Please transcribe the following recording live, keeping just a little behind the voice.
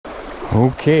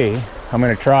Okay, I'm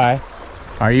gonna try.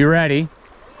 Are you ready?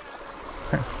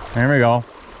 There we go.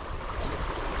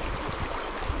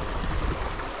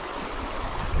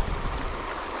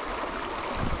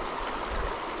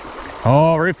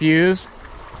 Oh, refused.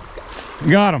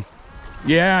 Got him.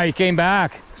 Yeah, he came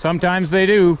back. Sometimes they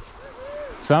do.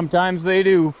 Sometimes they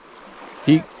do.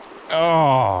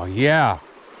 Oh, yeah.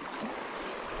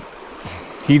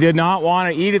 He did not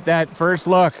want to eat it that first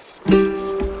look.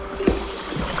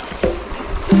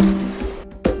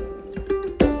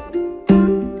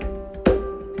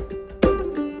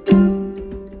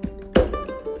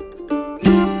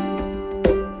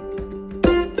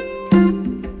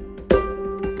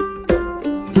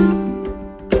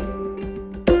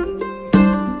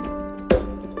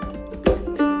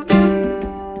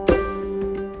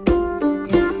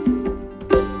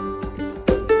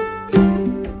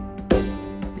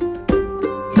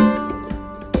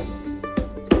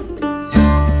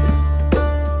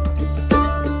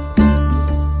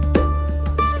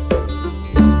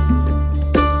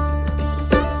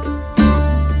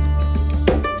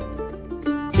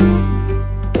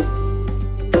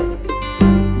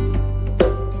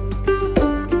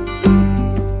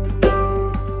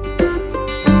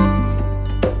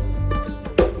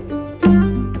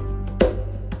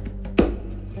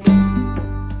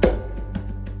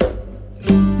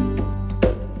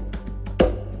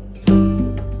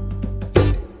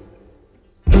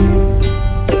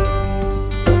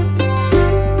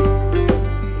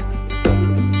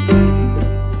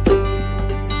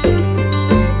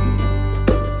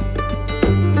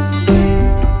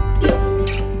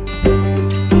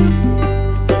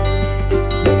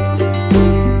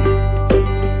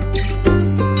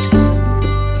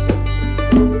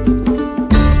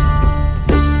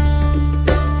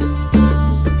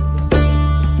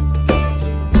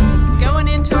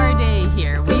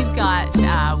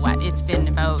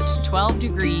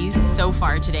 So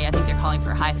far today, I think they're calling for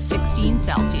a high of 16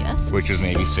 Celsius. Which is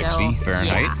maybe 60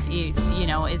 Fahrenheit.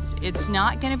 Yeah, it's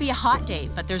not going to be a hot day,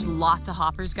 but there's lots of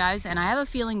hoppers, guys. And I have a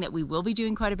feeling that we will be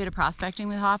doing quite a bit of prospecting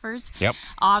with hoppers. Yep.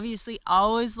 Obviously,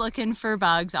 always looking for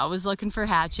bugs, always looking for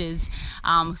hatches.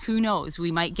 Who knows?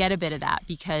 We might get a bit of that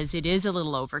because it is a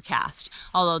little overcast.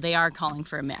 Although they are calling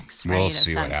for a mix, right? We'll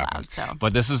see what happens. So.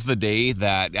 But this is the day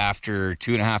that after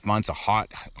 2.5 months of hot,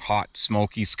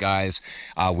 smoky skies,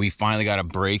 we finally got a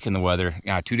break in the weather.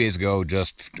 2 days ago,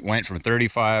 just went from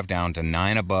 35 down to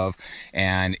 9 above,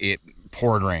 and it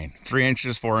poured rain, 3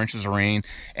 inches, 4 inches of rain,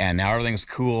 and now everything's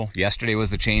cool. Yesterday was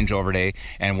the changeover day,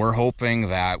 and we're hoping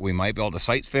that we might be able to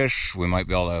sight fish, we might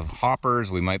be able to have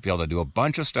hoppers, we might be able to do a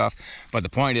bunch of stuff. But the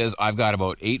point is, I've got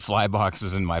about 8 fly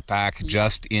boxes in my pack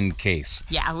just in case.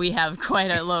 Yeah, we have quite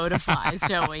a load of flies,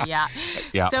 don't we? Yeah.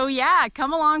 Yeah. So yeah,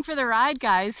 come along for the ride,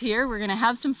 guys. Here we're gonna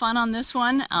have some fun on this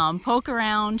one, poke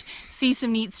around, see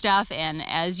some neat stuff, and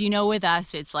as you know with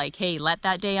us, it's like, hey, let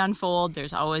that day unfold.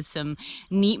 There's always some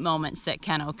neat moments that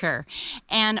can occur.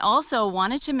 And also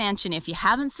wanted to mention, if you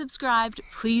haven't subscribed,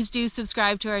 please do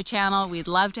subscribe to our channel. We'd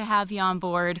love to have you on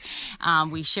board.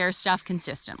 We share stuff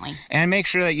consistently. And make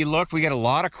sure that you look, we get a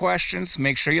lot of questions.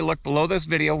 Make sure you look below this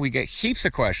video. We get heaps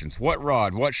of questions. What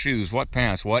rod, what shoes, what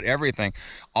pants, what everything.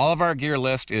 All of our gear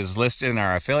list is listed in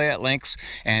our affiliate links,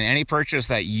 and any purchase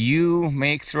that you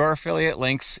make through our affiliate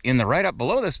links in the write-up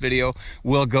below this video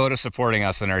will go to supporting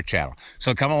us on our channel.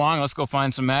 So come along, let's go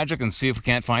find some magic and see if we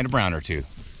can't find a brown or two.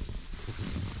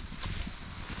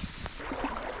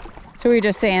 So we were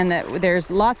just saying that there's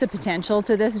lots of potential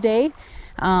to this day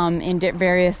in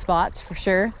various spots for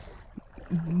sure,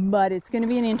 but it's going to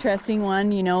be an interesting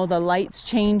one. You know, the light's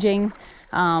changing.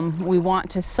 We want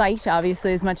to sight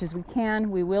obviously as much as we can.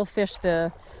 We will fish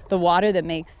the water that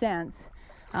makes sense,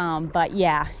 but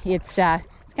yeah, it's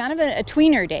kind of a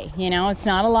tweener day. You know, it's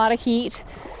not a lot of heat,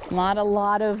 not a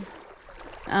lot of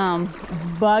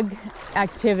bug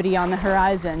activity on the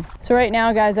horizon. So right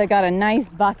now, guys, I got a nice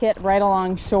bucket right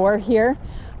along shore here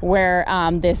where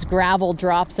this gravel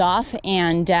drops off,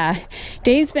 and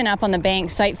Dave's been up on the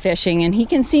bank sight fishing and he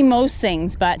can see most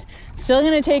things, but still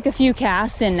gonna take a few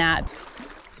casts in that.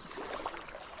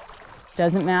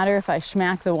 Doesn't matter if I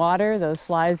smack the water, those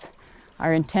flies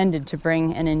are intended to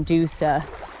bring and induce a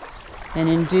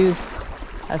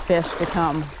fish to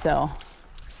come. So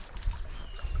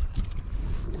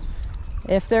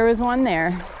if there was one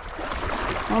there,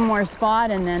 one more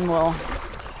spot, and then we'll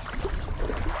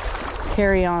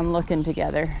carry on looking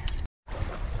together.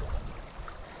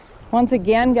 Once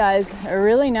again, guys, a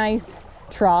really nice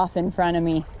trough in front of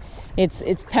me. It's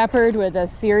peppered with a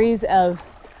series of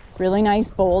really nice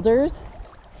boulders,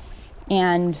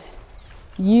 and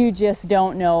you just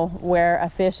don't know where a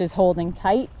fish is holding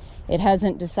tight. It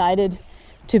hasn't decided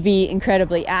to be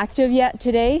incredibly active yet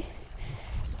today,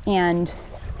 and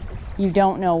you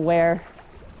don't know where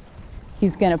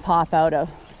he's going to pop out of.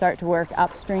 Start to work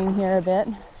upstream here a bit.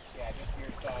 Yeah, just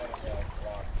your side of the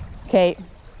rock. Okay,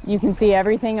 you can see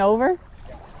everything over?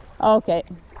 Yeah. Okay.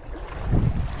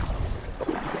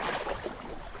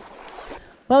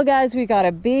 Well guys, we got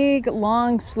a big,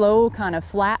 long, slow, kind of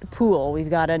flat pool. We've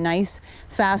got a nice,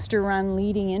 faster run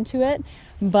leading into it,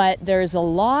 but there's a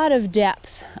lot of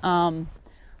depth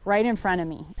right in front of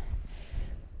me.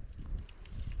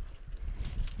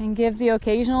 And give the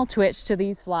occasional twitch to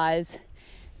these flies,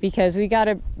 because we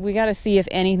gotta see if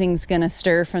anything's gonna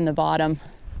stir from the bottom.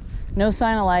 No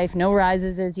sign of life, no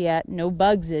rises as yet, no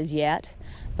bugs as yet,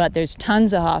 but there's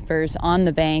tons of hoppers on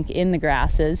the bank in the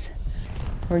grasses.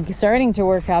 We're starting to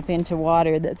work up into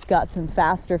water that's got some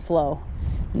faster flow,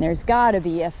 and there's gotta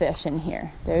be a fish in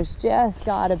here. There's just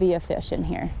gotta be a fish in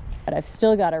here. But I've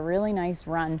still got a really nice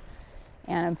run,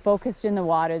 and I'm focused in the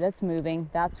water that's moving.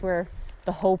 That's where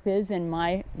the hope is in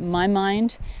my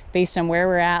mind, based on where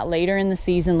we're at later in the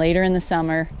season, later in the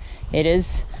summer. It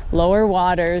is lower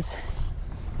waters,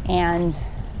 and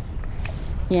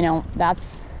you know,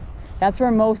 that's where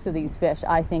most of these fish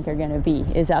I think are gonna be,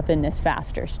 is up in this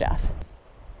faster stuff.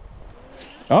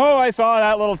 Oh, I saw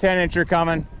that little 10-incher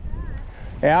coming.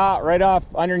 Yeah, right off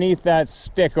underneath that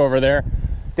stick over there.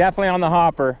 Definitely on the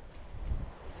hopper.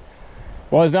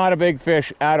 Was not a big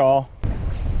fish at all.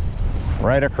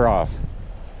 Right across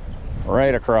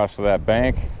to that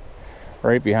bank,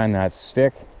 right behind that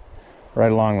stick,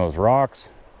 right along those rocks.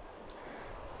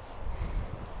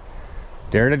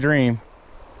 Dare to dream.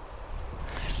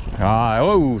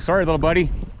 Oh, sorry, little buddy.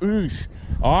 Oosh.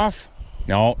 Off?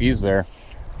 No, he's there.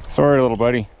 Sorry, little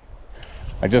buddy.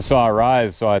 I just saw a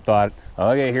rise, so I thought,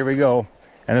 okay, here we go.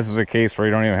 And this is a case where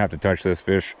you don't even have to touch this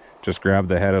fish. Just grab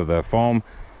the head of the foam,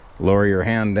 lower your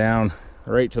hand down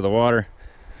right to the water,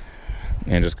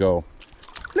 and just go,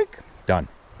 click, done.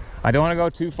 I don't want to go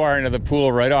too far into the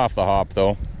pool right off the hop,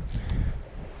 though.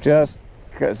 Just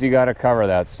because you got to cover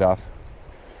that stuff.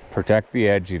 Protect the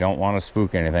edge. You don't want to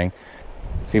spook anything.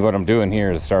 See, what I'm doing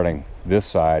here is starting this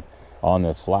side on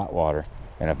this flat water.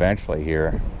 And eventually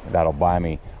here, that'll buy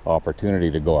me opportunity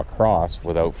to go across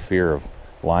without fear of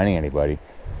lining anybody.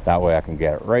 That way I can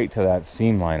get right to that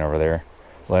seam line over there,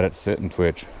 let it sit and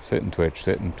twitch, sit and twitch,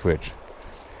 sit and twitch.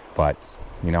 But,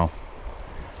 you know,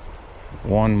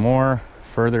 one more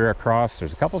further across.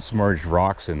 There's a couple submerged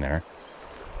rocks in there.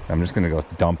 I'm just gonna go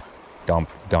dump, dump,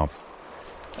 dump.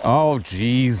 Oh,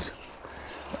 geez.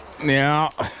 Yeah.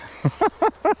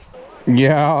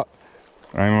 Yeah.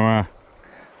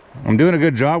 I'm doing a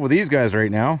good job with these guys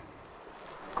right now.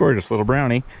 Gorgeous little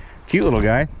brownie. Cute little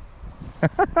guy.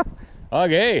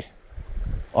 Okay.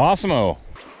 Awesome-o.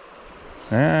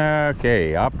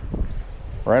 Okay, up.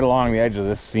 Right along the edge of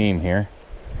this seam here.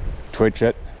 Twitch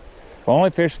it. I've only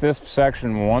fished this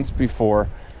section once before,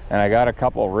 and I got a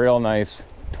couple real nice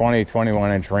 20,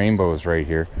 21-inch rainbows right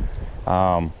here.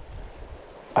 I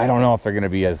don't know if they're going to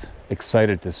be as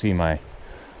excited to see my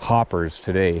hoppers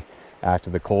today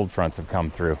after the cold fronts have come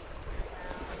through.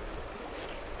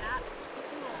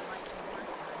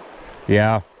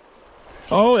 Yeah.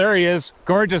 Oh, there he is.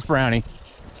 Gorgeous brownie.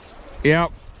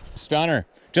 Yep. Stunner.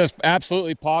 Just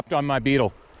absolutely popped on my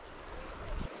beetle.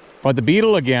 But the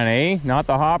beetle again, eh? Not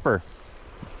the hopper.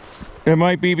 It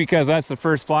might be because that's the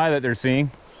first fly that they're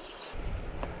seeing.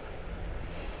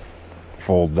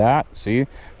 Fold that. See?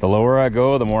 The lower I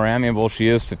go, the more amiable she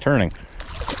is to turning.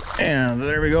 And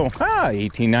there we go.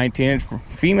 18, 19-inch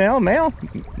female, male.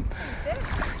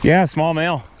 Yeah, small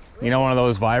male. You know, one of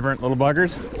those vibrant little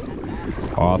buggers.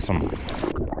 Awesome.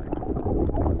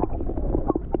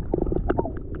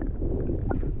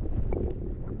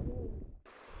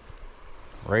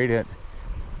 Right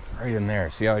in there.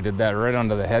 See how I did that right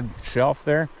onto the head shelf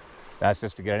there? That's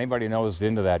just to get anybody nosed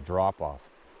into that drop off.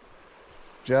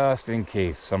 Just in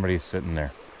case somebody's sitting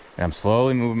there. And I'm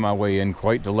slowly moving my way in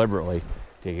quite deliberately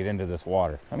to get into this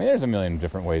water. I mean, there's a million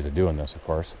different ways of doing this, of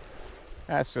course.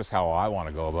 That's just how I want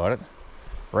to go about it.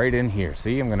 Right in here.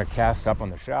 See, I'm going to cast up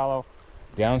on the shallow,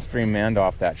 downstream end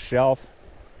off that shelf.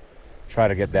 Try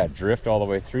to get that drift all the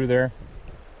way through there.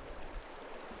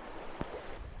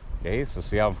 Okay, so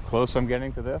see how close I'm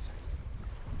getting to this?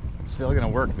 I'm still going to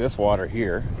work this water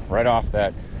here, right off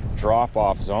that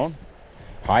drop-off zone.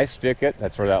 High stick it.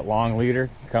 That's where that long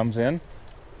leader comes in.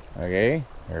 Okay,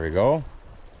 there we go.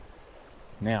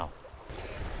 Now,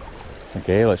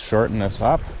 okay, let's shorten this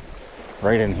up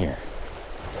right in here.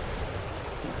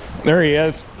 There he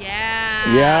is.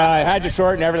 Yeah. Yeah, I had to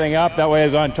shorten everything up. That way I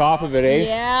was on top of it, eh?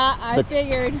 Yeah, I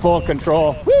figured. Full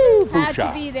control. Woo! Had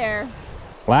to be there.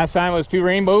 Last time it was 2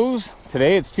 rainbows.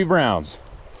 Today it's 2 browns.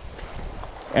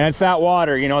 And it's that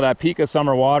water, you know, that peak of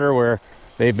summer water where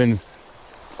they've been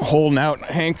holding out,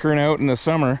 hankering out in the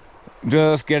summer,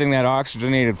 just getting that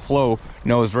oxygenated flow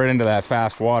nose right into that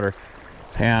fast water.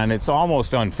 And it's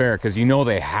almost unfair because you know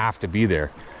they have to be there.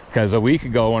 Because a week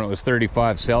ago when it was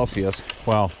 35 Celsius,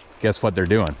 well, guess what they're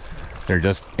doing? They're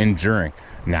just enduring.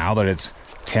 Now that it's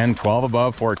 10, 12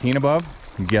 above, 14 above,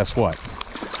 guess what?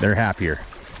 They're happier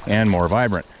and more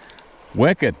vibrant.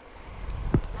 Wicked.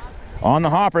 On the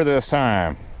hopper this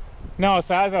time. No,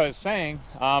 so as I was saying,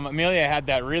 Amelia had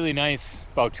that really nice,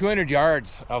 about 200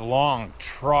 yards of long,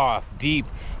 trough, deep,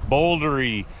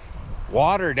 bouldery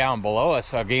water down below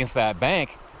us against that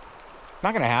bank.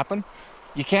 Not gonna happen.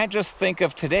 You can't just think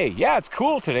of today. Yeah, it's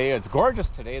cool today, it's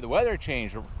gorgeous today, the weather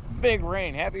changed, big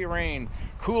rain, heavy rain,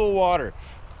 cool water.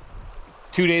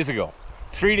 2 days ago,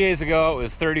 3 days ago, it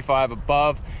was 35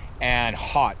 above and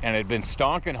hot, and it had been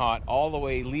stonking hot all the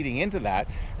way leading into that.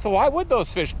 So why would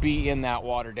those fish be in that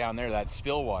water down there, that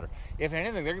still water? If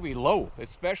anything, they're gonna be low,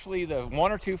 especially the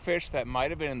 1 or 2 fish that might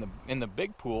have been in the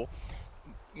big pool.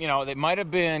 You know, they might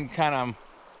have been kind of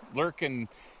looking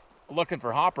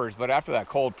for hoppers, but after that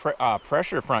cold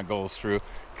pressure front goes through,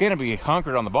 gonna be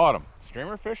hunkered on the bottom.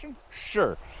 Streamer fishing?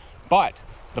 Sure. But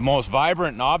the most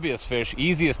vibrant and obvious fish,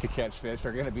 easiest to catch fish,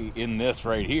 are gonna be in this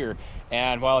right here.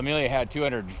 And while Amelia had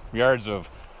 200 yards of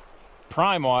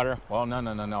prime water, well, no.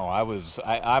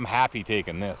 I'm happy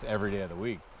taking this every day of the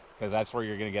week, because that's where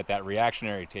you're gonna get that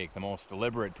reactionary take, the most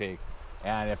deliberate take.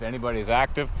 And if anybody's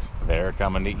active, they're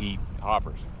coming to eat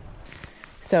hoppers.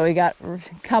 So we got a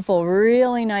couple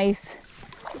really nice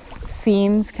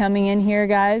seams coming in here,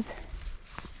 guys.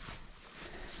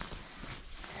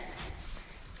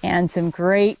 And some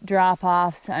great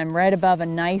drop-offs. I'm right above a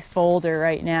nice boulder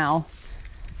right now.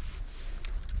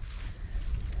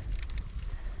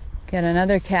 Get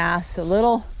another cast a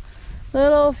little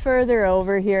further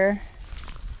over here.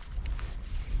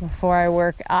 Before I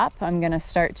work up, I'm gonna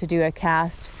start to do a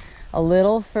cast a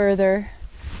little further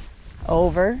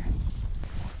over.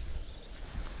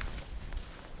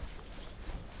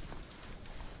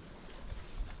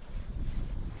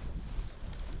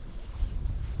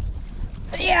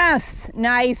 Yes,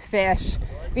 nice fish,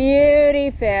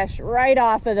 beauty fish, right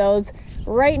off of those,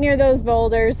 right near those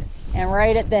boulders and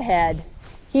right at the head.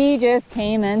 He just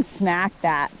came and smacked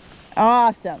that.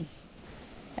 Awesome.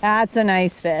 That's a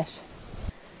nice fish.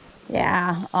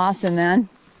 Yeah, awesome, man.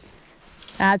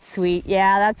 That's sweet.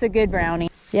 Yeah, that's a good brownie.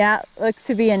 Yeah, looks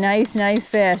to be a nice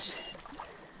fish.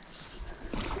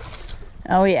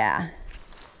 Oh yeah,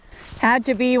 had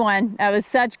to be one. That was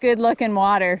such good looking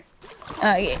water.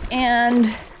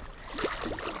 And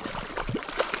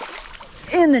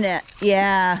in the net.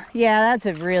 Yeah, that's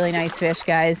a really nice fish,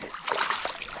 guys.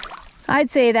 I'd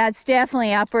say that's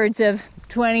definitely upwards of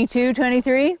 22,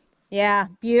 23. Yeah,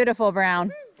 beautiful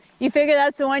brown. You figure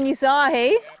that's the one you saw,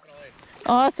 hey? Definitely.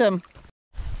 Awesome.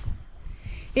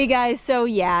 Hey guys, so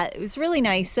yeah, it was really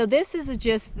nice. So this is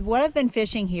just, what I've been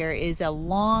fishing here is a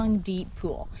long, deep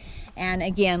pool. And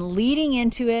again, leading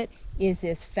into it is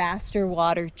this faster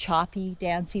water, choppy,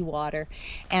 dancey water.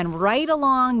 And right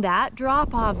along that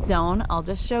drop-off zone, I'll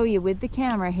just show you with the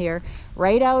camera here,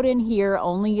 right out in here,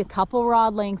 only a couple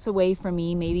rod lengths away from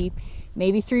me,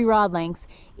 maybe 3 rod lengths,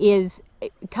 is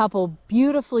a couple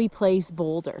beautifully placed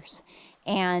boulders.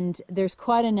 And there's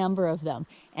quite a number of them.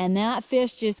 And that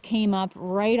fish just came up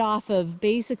right off of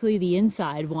basically the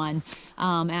inside one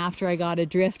after I got a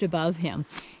drift above him.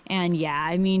 And yeah,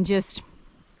 I mean, just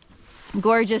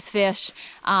gorgeous fish.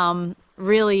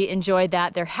 Really enjoyed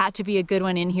that. There had to be a good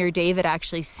one in here. David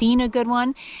actually seen a good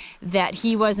one that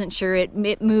he wasn't sure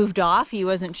it moved off. He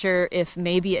wasn't sure if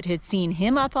maybe it had seen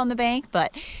him up on the bank,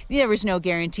 but there was no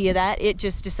guarantee of that. It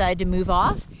just decided to move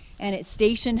off, and it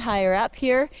stationed higher up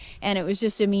here, and it was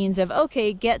just a means of,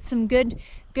 okay, get some good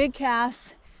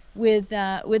casts with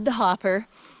the hopper.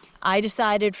 I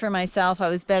decided for myself I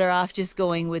was better off just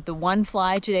going with the one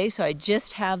fly today, so I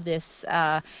just have this,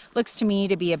 looks to me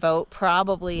to be about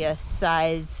probably a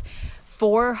size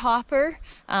 4 hopper,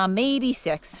 maybe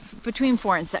 6, between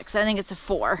 4 and 6. I think it's a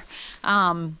 4.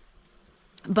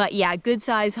 But yeah, good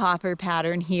size hopper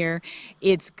pattern here.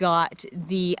 It's got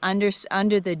the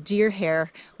under the deer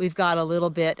hair, we've got a little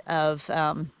bit of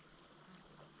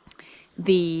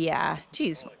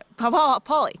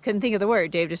poly, couldn't think of the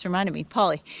word, Dave just reminded me,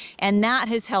 poly. And that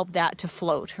has helped that to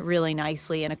float really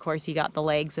nicely. And of course you got the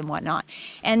legs and whatnot.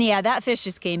 And yeah, that fish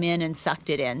just came in and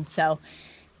sucked it in. So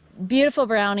beautiful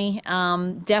brownie,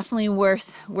 definitely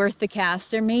worth the cast.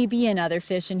 There may be another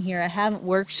fish in here. I haven't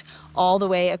worked all the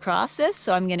way across this,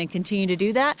 so I'm going to continue to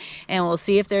do that, and we'll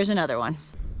see if there's another one.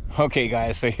 Okay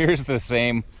guys, so here's the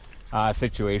same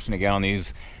situation again on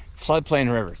these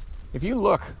floodplain rivers. If you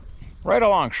look right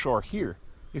along shore here,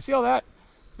 you see all that?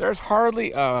 There's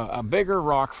hardly a bigger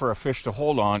rock for a fish to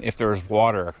hold on if there's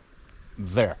water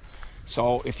there.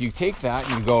 So if you take that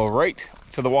and you go right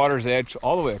to the water's edge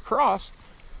all the way across,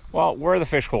 well, where are the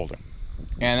fish holding?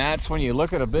 And that's when you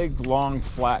look at a big long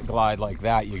flat glide like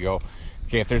that, you go,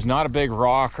 okay, if there's not a big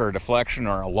rock or a deflection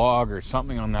or a log or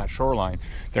something on that shoreline,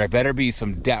 there better be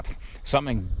some depth,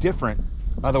 something different.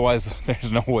 Otherwise,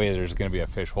 there's no way there's going to be a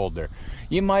fish hold there.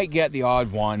 You might get the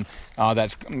odd one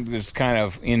that's kind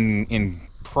of in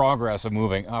progress of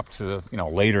moving up to, you know,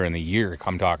 later in the year.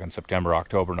 I'm talking September,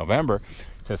 October, November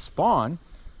to spawn.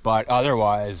 But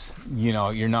otherwise, you know,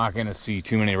 you're not going to see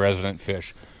too many resident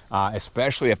fish,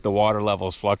 especially if the water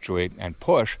levels fluctuate and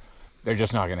push. They're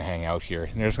just not going to hang out here.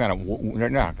 They're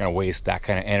not going to waste that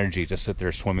kind of energy to sit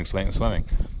there swimming.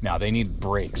 Now they need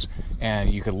breaks,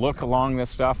 and you can look along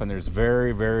this stuff, and there's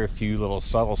very, very few little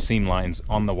subtle seam lines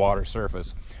on the water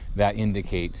surface that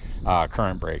indicate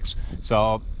current breaks.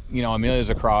 So, you know,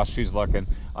 Amelia's across. She's looking.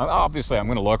 Obviously, I'm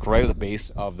going to look right at the base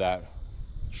of that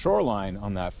shoreline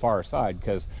on that far side,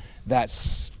 because that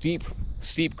steep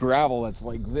gravel that's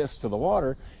like this to the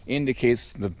water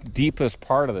indicates the deepest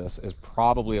part of this is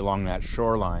probably along that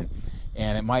shoreline,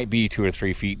 and it might be 2 or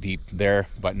 3 feet deep there,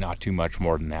 but not too much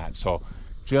more than that. So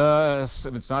just,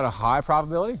 if it's not a high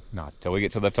probability, not till we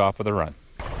get to the top of the run.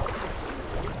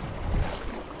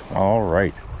 All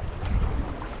right,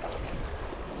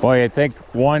 boy, I think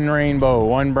one rainbow,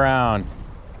 one brown.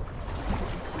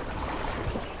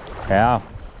 Yeah.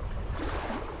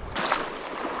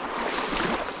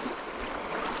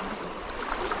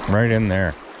 Right in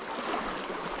there.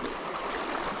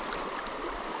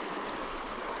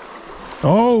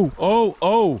 Oh, oh,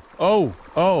 oh, oh,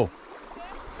 oh.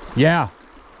 Yeah.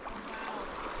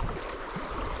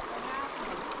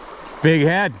 Big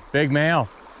head, big male.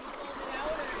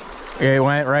 It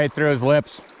went right through his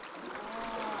lips.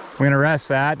 We're gonna rest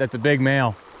that. That's a big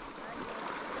male.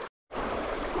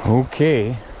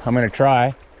 Okay, I'm gonna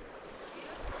try.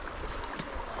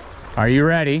 Are you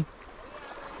ready?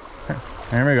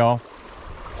 There we go.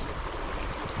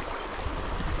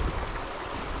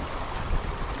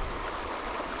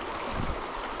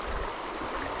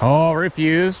 Oh,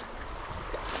 refused.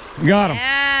 Got him.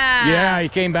 Yeah, he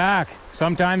came back.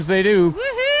 Sometimes they do.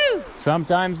 Woohoo!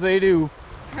 Sometimes they do.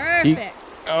 Perfect.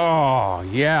 Oh,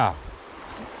 yeah.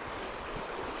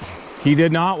 He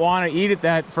did not want to eat it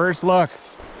that first look.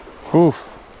 Oof,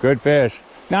 good fish.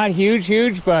 Not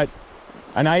huge, but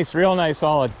a nice, real nice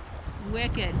solid.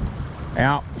 Wicked.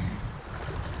 Yeah.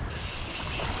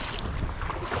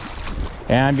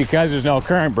 And because there's no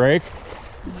current break.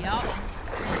 Yep.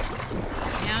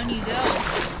 Down you go.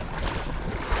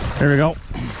 There we go.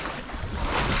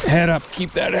 Head up.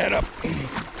 Keep that head up.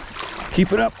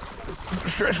 Keep it up.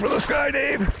 Stretch for the sky,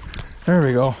 Dave. There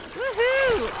we go.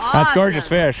 Woohoo! Awesome. That's gorgeous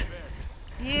fish.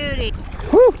 Beauty.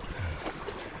 Woo!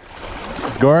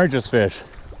 Gorgeous fish.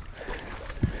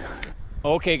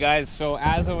 Okay, guys. So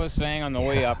as I was saying on the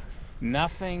way up,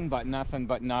 nothing but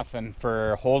nothing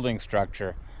for holding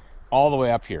structure all the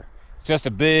way up here. Just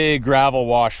a big gravel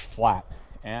wash flat.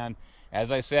 And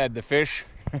as I said, the fish,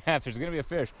 if there's gonna be a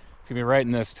fish, it's gonna be right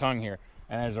in this tongue here.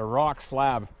 And there's a rock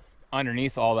slab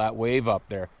underneath all that wave up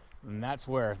there. And that's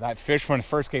where that fish, when it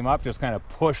first came up, just kind of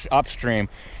pushed upstream,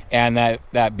 and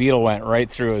that beetle went right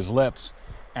through his lips.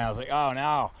 And I was like, oh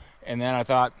no. And then I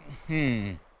thought,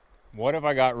 what if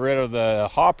I got rid of the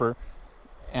hopper?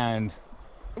 And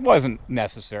it wasn't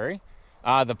necessary.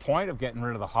 The point of getting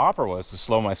rid of the hopper was to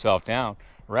slow myself down,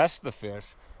 rest the fish,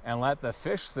 and let the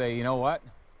fish say, you know what?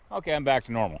 Okay, I'm back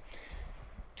to normal.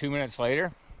 2 minutes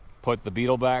later, put the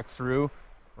beetle back through,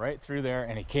 right through there,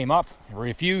 and he came up,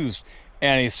 refused,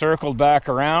 and he circled back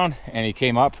around, and he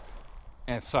came up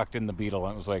and sucked in the beetle,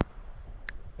 and it was like,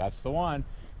 that's the one.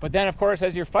 But then, of course,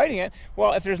 as you're fighting it,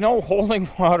 well, if there's no holding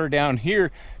water down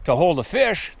here to hold a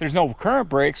fish, there's no current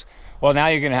breaks, well, now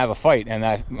you're going to have a fight. And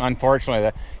that, unfortunately,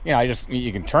 that, you know,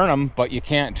 you can turn them, but you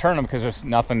can't turn them because there's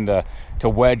nothing to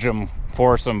wedge them,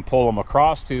 force them, pull them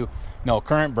across to. No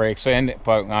current breaks. So you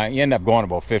end up going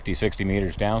about 50, 60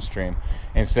 meters downstream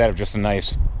instead of just a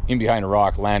nice in behind a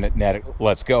rock, land it, net it,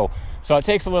 let's go. So it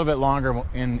takes a little bit longer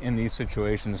in these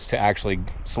situations to actually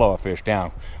slow a fish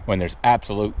down when there's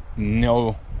absolute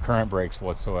no current breaks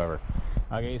whatsoever.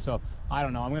 Okay, so I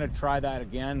don't know, I'm gonna try that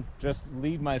again, just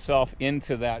lead myself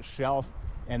into that shelf,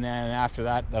 and then after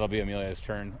that, that'll be Amelia's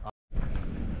turn.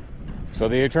 So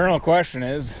the eternal question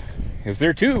is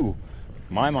there two?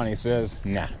 My money says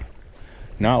nah,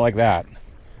 not like that.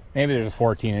 Maybe there's a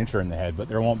 14-incher in the head, but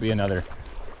there won't be another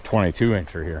 22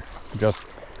 incher here. Just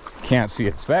can't see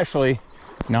it, especially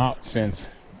not since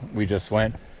we just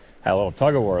had a little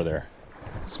tug of war there.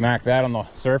 Smack that on the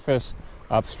surface,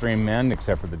 upstream mend,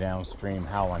 except for the downstream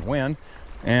howling wind.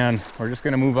 And we're just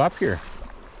gonna move up here,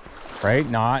 right?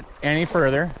 Not any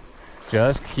further.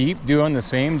 Just keep doing the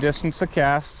same distance of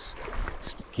casts.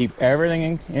 Keep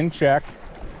everything in check.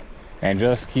 And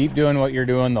just keep doing what you're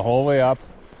doing the whole way up.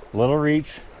 Little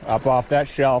reach up off that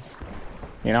shelf.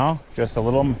 You know, just a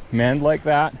little mend like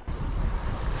that.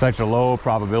 Such a low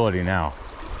probability now.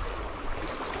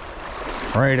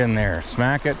 Right in there,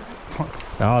 smack it.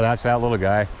 Oh, that's that little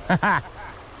guy.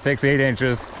 6-8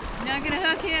 inches. Not gonna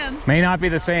hook him. May not be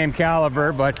the same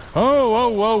caliber, but oh, whoa,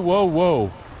 whoa, whoa,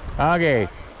 whoa. Okay,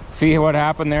 see what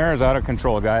happened there? Is out of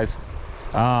control, guys.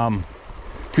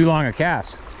 Too long a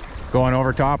cast. Going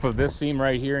over top of this seam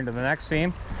right here into the next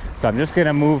seam. So I'm just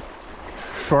gonna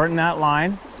shorten that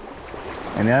line.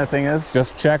 And the other thing is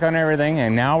just check on everything.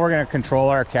 And now we're gonna control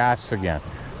our casts again.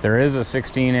 There is a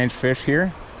 16-inch fish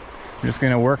here. I'm just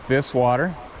gonna work this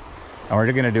water. And we're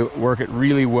gonna work it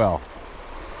really well.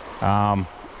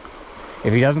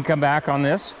 If he doesn't come back on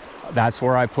this, that's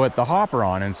where I put the hopper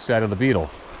on instead of the beetle.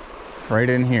 Right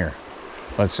in here.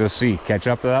 Let's just see, catch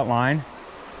up to that line.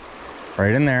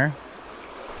 Right in there.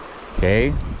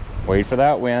 Okay, wait for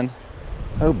that wind.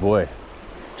 Oh boy,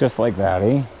 just like that,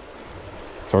 eh?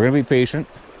 So we're gonna be patient.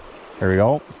 There we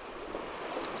go.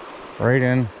 Right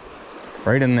in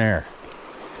there.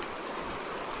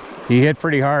 He hit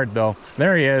pretty hard though.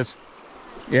 There he is.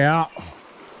 Yeah.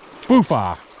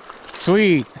 Boofa.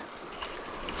 Sweet.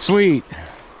 Sweet.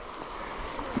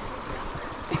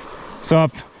 So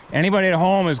if anybody at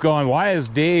home is going, why is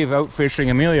Dave out fishing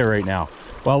Amelia right now?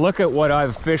 Well, look at what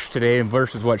I've fished today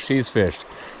versus what she's fished.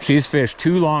 She's fished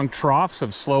 2 long troughs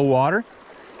of slow water,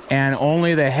 and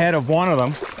only the head of one of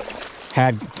them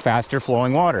had faster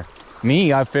flowing water.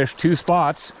 Me, I've fished 2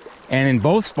 spots, and in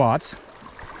both spots,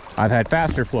 I've had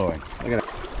faster flowing. Look at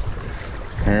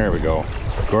that. There we go.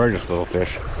 Gorgeous little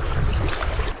fish.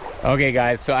 Okay,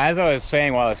 guys, so as I was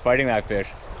saying while I was fighting that fish,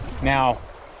 now,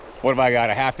 what have I got?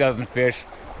 A half dozen fish.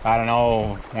 I don't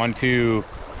know, 1, 2,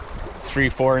 3,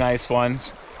 4 nice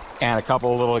ones, and a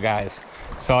couple of little guys.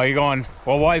 So you're going,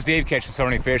 well, why is Dave catching so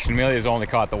many fish and Amelia's only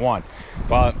caught the 1?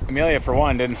 Well, Amelia, for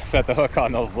one, didn't set the hook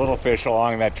on those little fish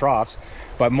along that troughs.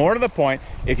 But more to the point,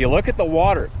 if you look at the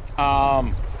water,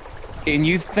 and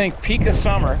you think peak of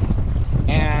summer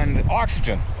and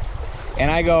oxygen,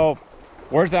 and I go,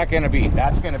 where's that gonna be?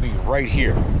 That's gonna be right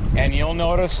here. And you'll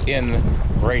notice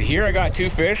right here, I got 2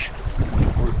 fish,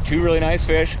 2 really nice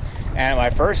fish. And at my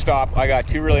first stop, I got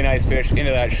 2 really nice fish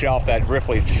into that shelf, that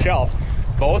Riffles shelf.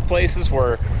 Both places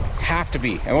have to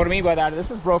be. And what I mean by that, this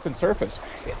is broken surface.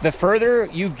 The further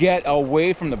you get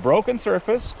away from the broken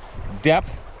surface,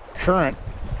 depth, current,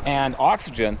 and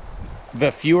oxygen,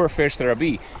 the fewer fish there'll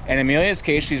be. In Amelia's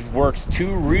case, she's worked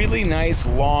 2 really nice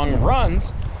long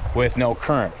runs with no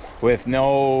current, with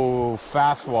no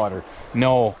fast water,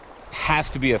 has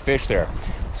to be a fish there.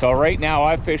 So right now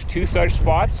I've fished 2 such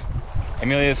spots.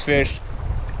 Amelia's fished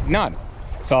none.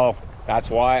 So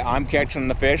that's why I'm catching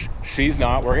the fish. She's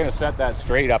not. We're gonna set that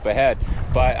straight up ahead.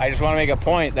 But I just wanna make a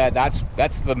point that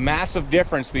that's the massive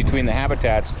difference between the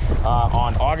habitats.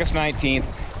 On August 19th,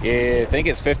 I think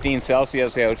it's 15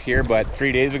 Celsius out here, but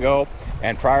 3 days ago,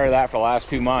 and prior to that for the last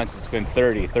 2 months, it's been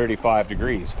 30, 35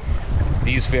 degrees.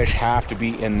 These fish have to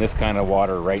be in this kind of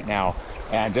water right now.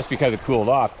 And just because it cooled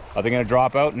off, are they gonna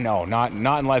drop out? No, not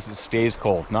unless it stays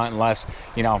cold. Not unless,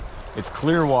 it's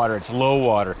clear water, it's low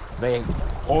water. They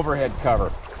overhead cover,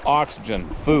 oxygen,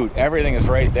 food, everything is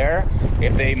right there.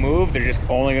 If they move, they're just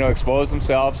only gonna expose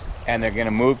themselves, and they're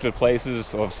gonna move to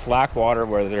places of slack water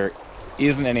where there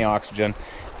isn't any oxygen,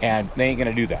 and they ain't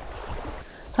gonna do that.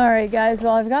 All right, guys,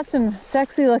 well, I've got some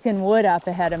sexy looking wood up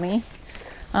ahead of me.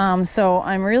 So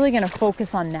I'm really gonna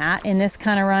focus on that in this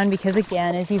kind of run, because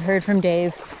again, as you've heard from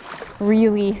Dave,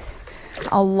 really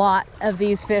a lot of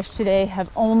these fish today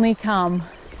have only come,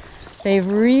 they've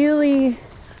really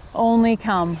only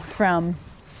come from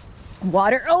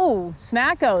water,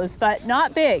 smackos, but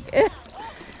not big,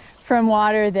 from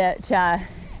water that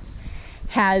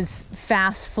has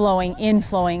fast flowing,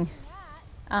 inflowing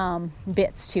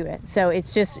bits to it. So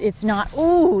it's not,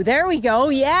 there we go,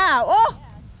 yeah,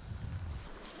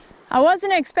 I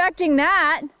wasn't expecting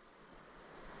that.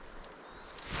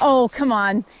 Oh, come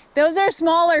on. Those are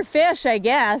smaller fish, I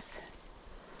guess.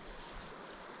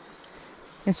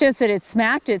 It's just that it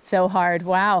smacked it so hard.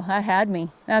 Wow, that had me.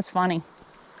 That's funny.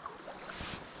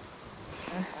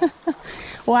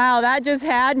 Wow, that just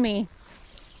had me.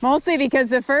 Mostly because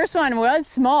the first one was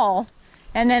small,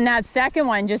 and then that second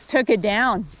one just took it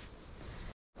down.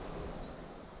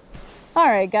 All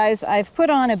right, guys, I've put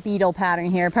on a beetle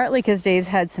pattern here, partly because Dave's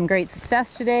had some great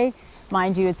success today.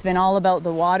 Mind you, it's been all about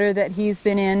the water that he's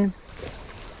been in.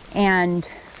 And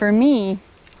for me,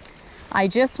 I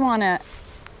just want to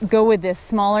go with this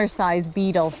smaller size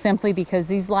beetle simply because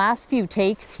these last few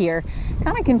takes here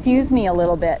kind of confused me a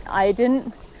little bit. I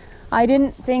didn't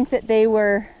think that they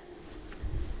were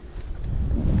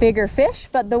bigger fish,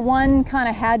 but the one kind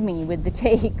of had me with the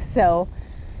take. So,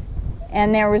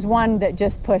 and there was one that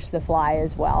just pushed the fly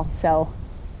as well. So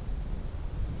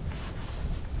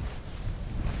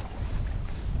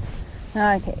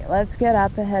okay, let's get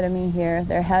up ahead of me here.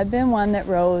 There had been one that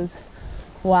rose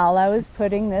while I was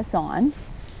putting this on.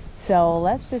 So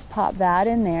let's just pop that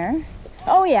in there.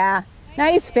 Oh yeah,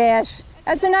 nice fish.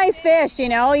 That's a nice fish, you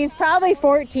know. He's probably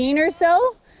 14 or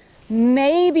so,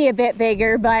 maybe a bit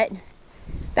bigger, but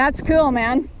that's cool,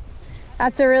 man.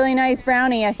 That's a really nice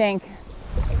brownie, I think.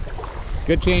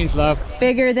 Good change, love.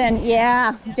 Bigger than,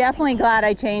 yeah, definitely glad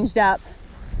I changed up.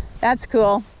 That's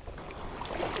cool.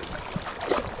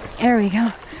 There we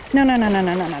go. No, no, no, no,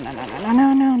 no, no, no, no, no,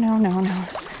 no, no, no, no, no, no.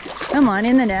 Come on,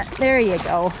 in the net. There you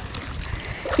go.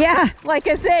 Yeah, like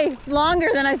I say, it's longer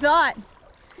than I thought.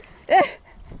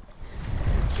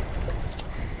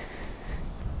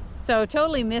 So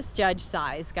totally misjudged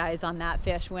size, guys, on that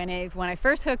fish. When I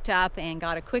first hooked up and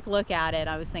got a quick look at it,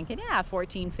 I was thinking, yeah,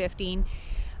 14, 15.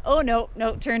 Oh no,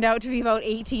 turned out to be about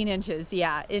 18 inches.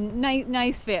 Yeah,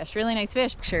 nice fish, really nice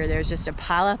fish. Sure, there's just a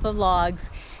pile up of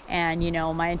logs, and you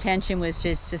know, my intention was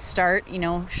just to start, you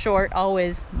know, short,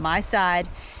 always my side,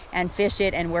 and fish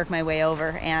it and work my way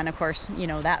over. And of course, you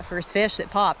know, that first fish that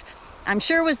popped, I'm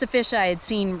sure was the fish I had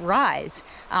seen rise.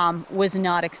 Was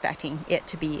not expecting it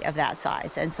to be of that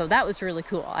size, and so that was really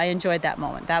cool. I enjoyed that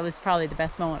moment. That was probably the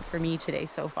best moment for me today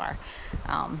so far.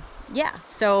 Yeah,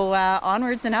 so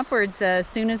onwards and upwards as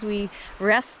soon as we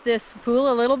rest this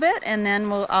pool a little bit, and then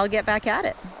I'll get back at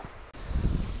it.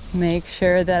 Make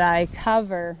sure that I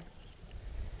cover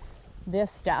this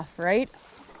stuff right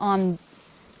on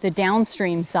the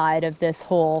downstream side of this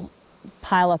whole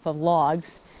pileup of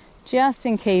logs, just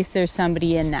in case there's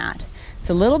somebody in that. It's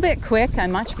a little bit quick. I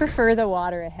much prefer the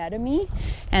water ahead of me,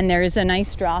 and there's a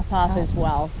nice drop off as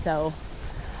well, so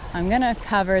I'm gonna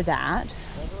cover that.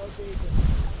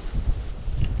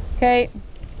 Okay,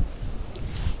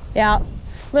 yeah,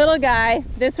 little guy.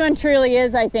 This one truly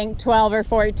is, I think, 12 or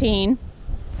 14.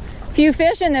 Few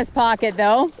fish in this pocket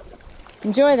though.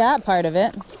 Enjoy that part of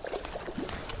it.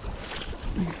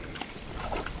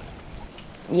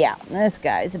 Yeah, this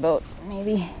guy's about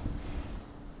maybe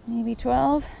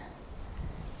 12.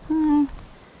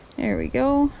 There we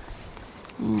go.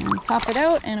 And pop it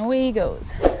out and away he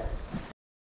goes.